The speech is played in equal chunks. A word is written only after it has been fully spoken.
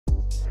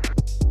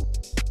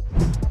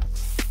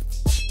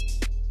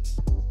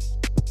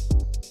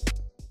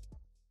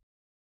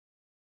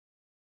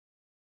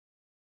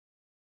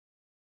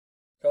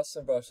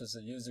custom brushes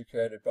are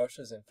user-created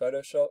brushes in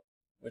Photoshop,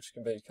 which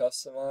can be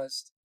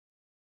customized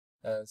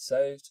and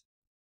saved,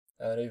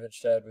 and even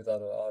shared with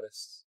other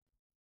artists.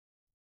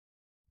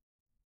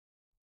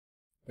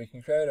 We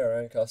can create our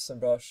own custom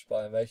brush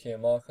by making a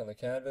mark on the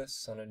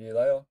canvas on a new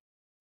layer.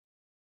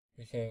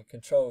 We can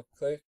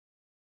Control-click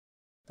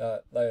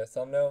that layer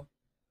thumbnail,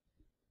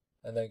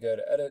 and then go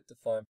to Edit to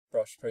find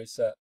Brush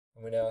Preset,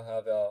 and we now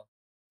have our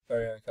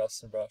very own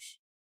custom brush.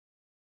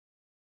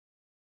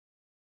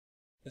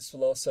 This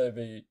will also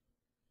be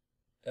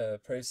a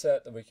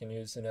preset that we can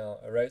use in our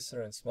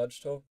eraser and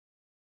smudge tool,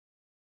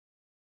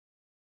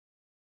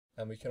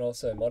 and we can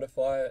also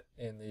modify it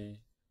in the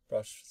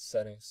brush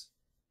settings.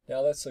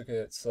 Now let's look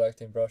at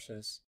selecting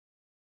brushes.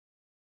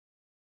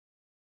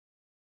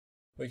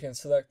 We can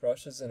select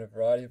brushes in a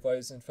variety of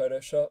ways in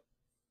Photoshop.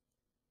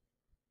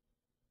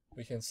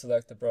 We can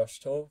select the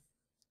brush tool,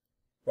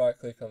 right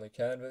click on the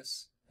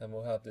canvas, and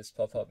we'll have this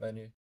pop-up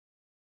menu.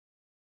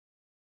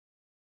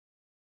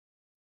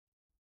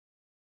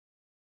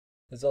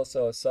 There's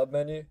also a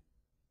sub-menu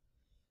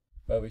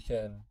where we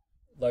can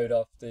load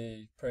up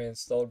the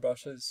pre-installed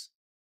brushes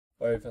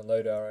or even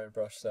load our own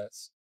brush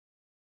sets.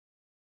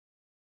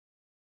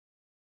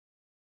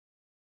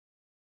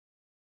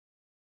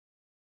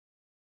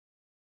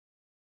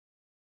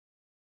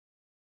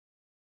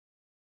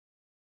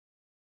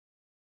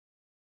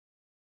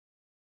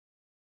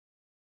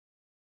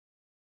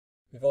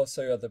 We've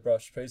also got the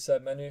brush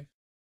preset menu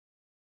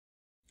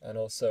and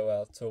also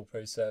our tool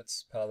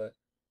presets palette.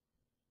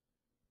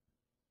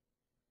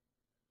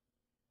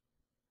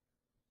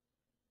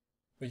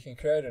 We can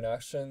create an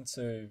action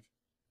to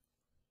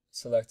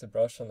select a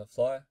brush on the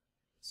fly.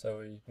 So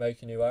we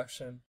make a new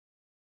action,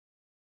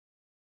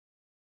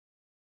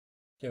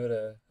 give it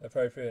an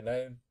appropriate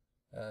name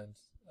and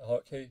a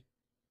hotkey.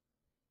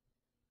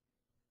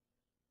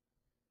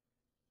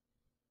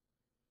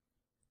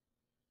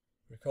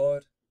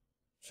 Record,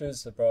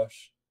 choose the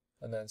brush,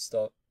 and then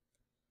stop.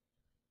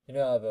 You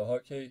now have a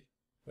hotkey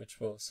which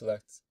will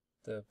select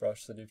the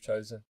brush that you've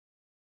chosen.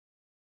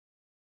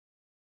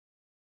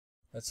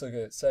 Let's look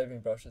at saving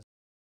brushes.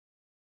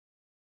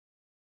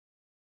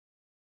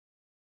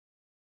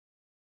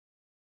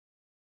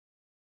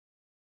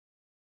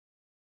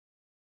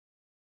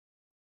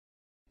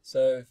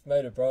 So I've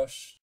made a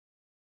brush,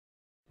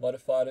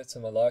 modified it to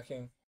my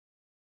liking.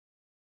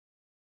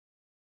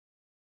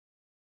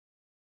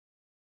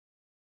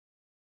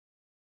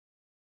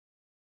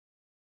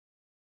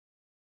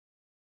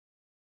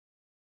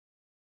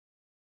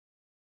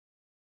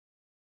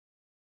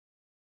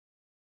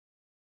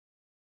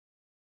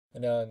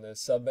 And now in the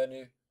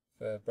sub-menu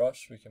for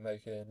brush, we can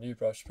make a new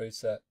brush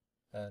preset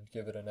and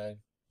give it a name.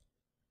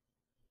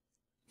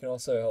 You can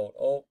also hold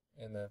Alt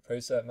in the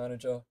preset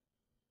manager,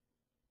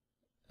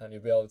 and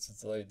you'll be able to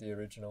delete the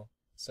original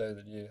so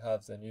that you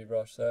have the new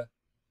brush there.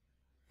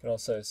 You can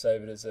also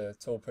save it as a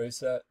tool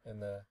preset in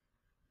the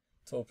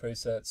tool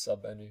preset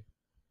sub-menu. You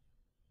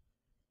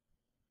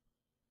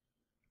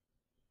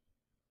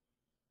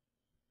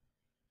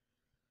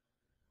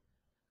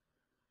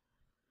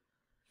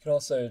can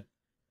also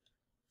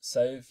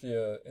save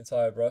your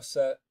entire brush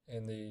set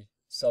in the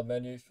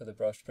sub-menu for the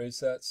brush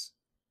presets,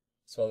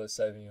 as well as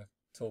saving your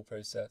tool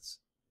presets.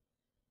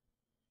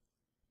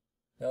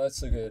 Now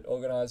let's look at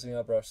organizing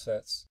our brush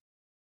sets.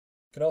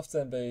 It can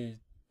often be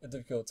a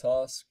difficult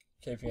task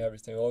keeping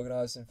everything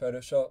organized in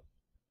Photoshop,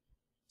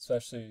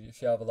 especially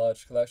if you have a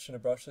large collection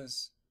of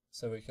brushes,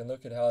 so we can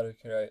look at how to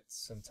create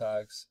some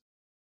tags.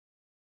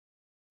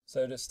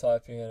 So just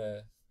typing in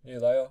a new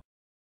layer,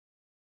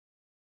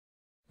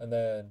 and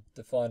then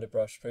define a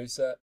brush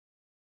preset.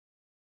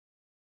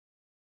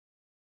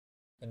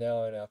 And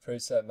now in our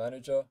preset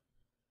manager,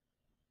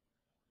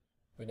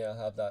 we now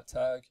have that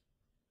tag,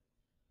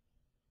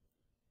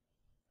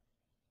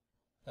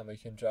 and we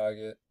can drag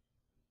it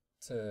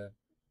to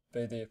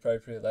be the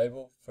appropriate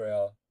label for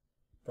our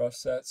brush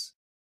sets.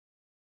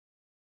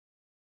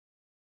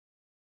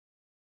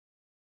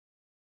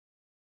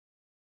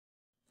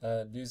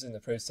 And using the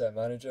preset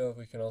manager,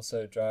 we can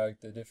also drag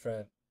the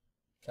different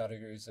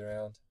categories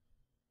around.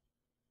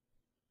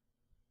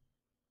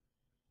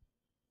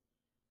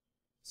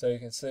 So you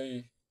can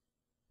see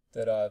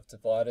that I've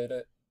divided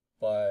it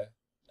by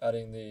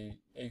adding the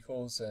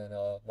equals and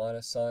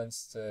minus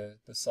signs to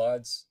the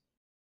sides.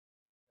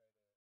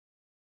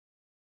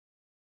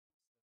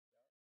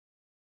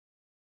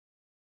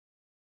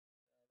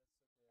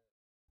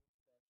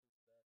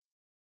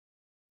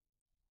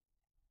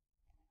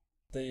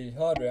 The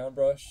hard round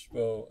brush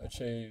will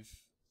achieve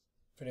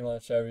pretty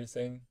much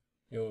everything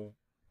you'll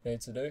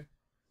need to do.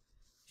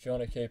 If you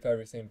want to keep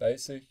everything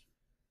basic,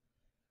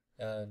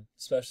 and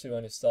especially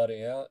when you're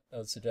starting out, I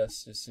would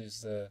suggest just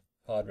use the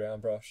hard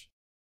round brush,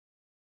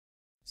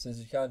 since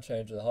you can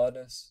change the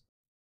hardness,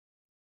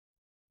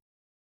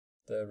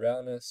 the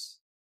roundness,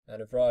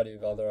 and a variety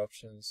of other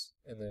options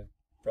in the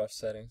brush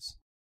settings.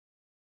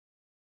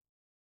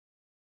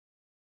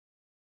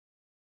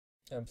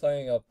 And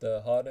playing up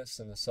the hardness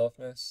and the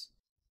softness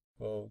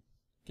will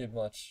give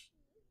much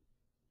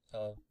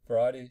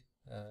variety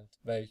and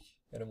make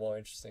in a more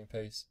interesting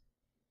piece.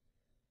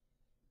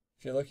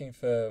 If you're looking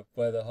for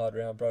where the hard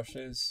round brush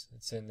is,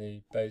 it's in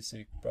the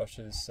basic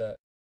brushes set.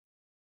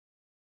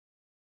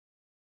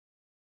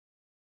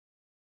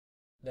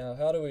 Now,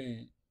 how do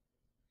we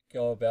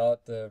go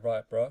about the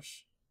right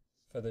brush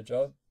for the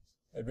job?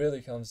 It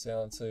really comes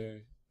down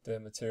to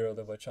the material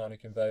that we're trying to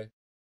convey.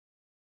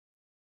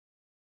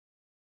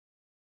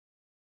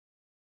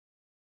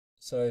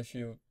 So if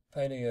you're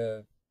painting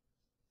a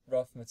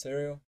rough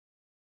material,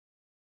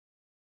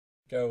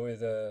 go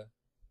with a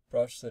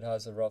brush that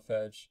has a rough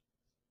edge.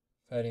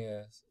 Painting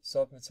a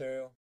soft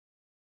material,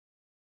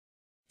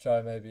 try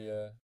maybe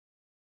a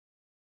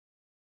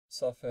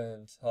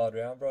softened hard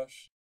round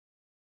brush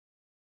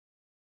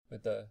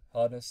with the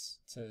hardness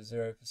to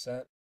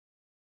 0%.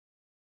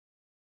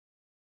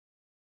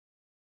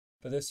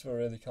 But this will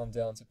really come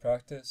down to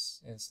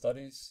practice in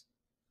studies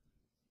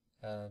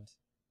and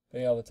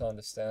being able to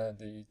understand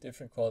the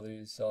different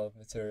qualities of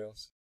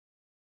materials.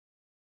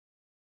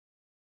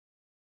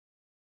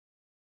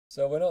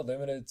 So we're not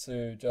limited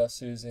to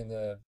just using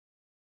the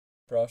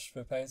brush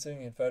for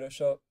painting in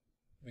Photoshop.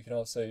 We can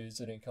also use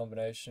it in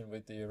combination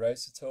with the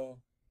eraser tool,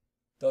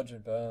 dodge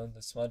and burn,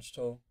 the smudge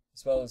tool,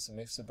 as well as the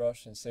mixer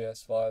brush in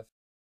CS5.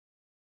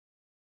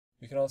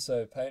 We can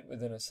also paint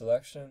within a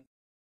selection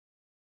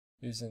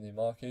using the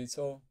marquee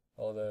tool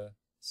or the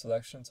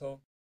selection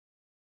tool.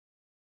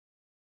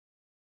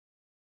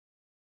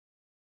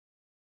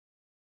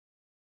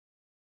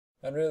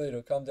 And really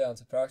it'll come down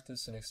to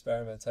practice and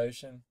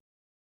experimentation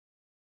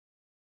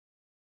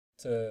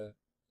to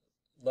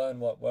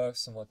learn what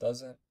works and what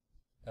doesn't,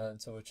 and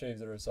to achieve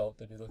the result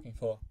that you're looking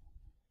for.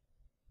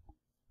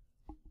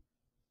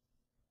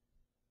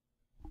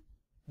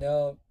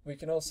 Now, we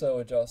can also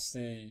adjust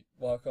the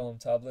Wacom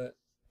tablet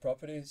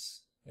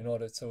properties in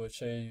order to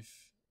achieve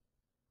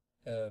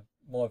a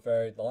more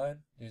varied line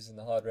using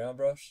the hard round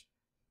brush.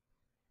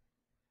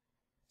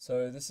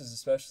 So this is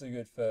especially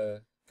good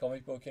for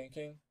comic book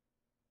inking,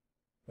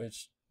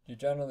 which you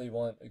generally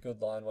want a good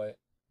line weight.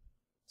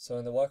 So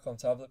in the Wacom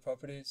tablet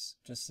properties,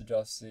 just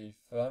adjust the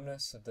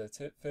firmness of the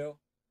tip feel,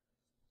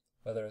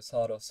 whether it's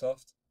hard or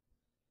soft,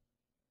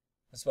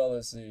 as well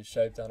as the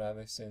shape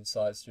dynamics in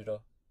size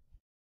jitter.